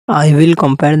I will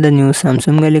compare the new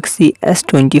Samsung Galaxy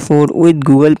S24 with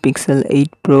Google Pixel 8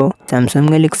 Pro. Samsung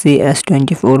Galaxy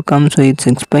S24 comes with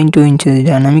 6.2 inches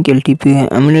dynamic LTP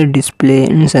AMOLED display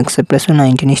and success ratio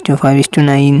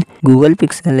 19:5:9. Google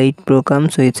Pixel 8 Pro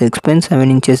comes with 6.7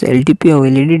 inches LTP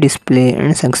OLED display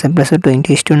and success ratio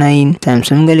 20:9.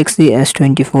 Samsung Galaxy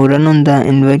S24 run on the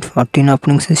Android 14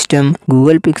 operating system.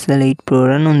 Google Pixel 8 Pro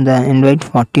run on the Android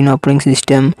 14 operating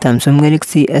system. Samsung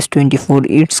Galaxy S24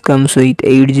 it comes with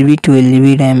 8GB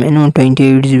 12GB RAM and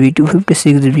 128GB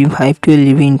 256GB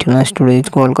 512GB internal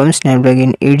storage. Qualcomm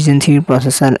Snapdragon 8 Gen 3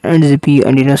 processor and GPU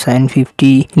Adreno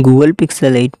 750. Google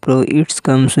Pixel 8 Pro it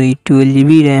comes with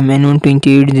 12GB RAM and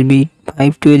 128GB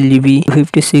 512GB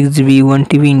 256GB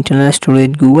 1TB internal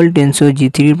storage. Google Tensor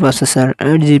G3 processor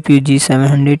and GPU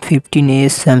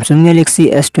G715S. Samsung Galaxy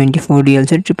S24 real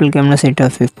set triple camera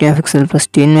setup 50MP plus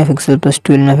 10MP plus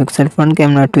 12MP front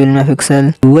camera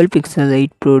 12MP. Google Pixel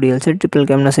 8 Pro real set triple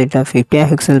camera setup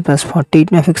 50MP plus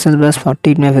 48MP plus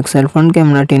 48MP front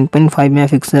camera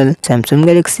 10.5MP. Samsung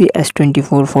Galaxy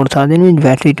S24 4000 mAh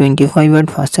battery 25W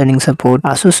fast charging support.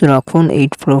 Asus ROG Phone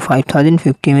 8 Pro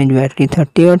 5050 mAh battery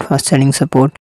 30W fast charging support.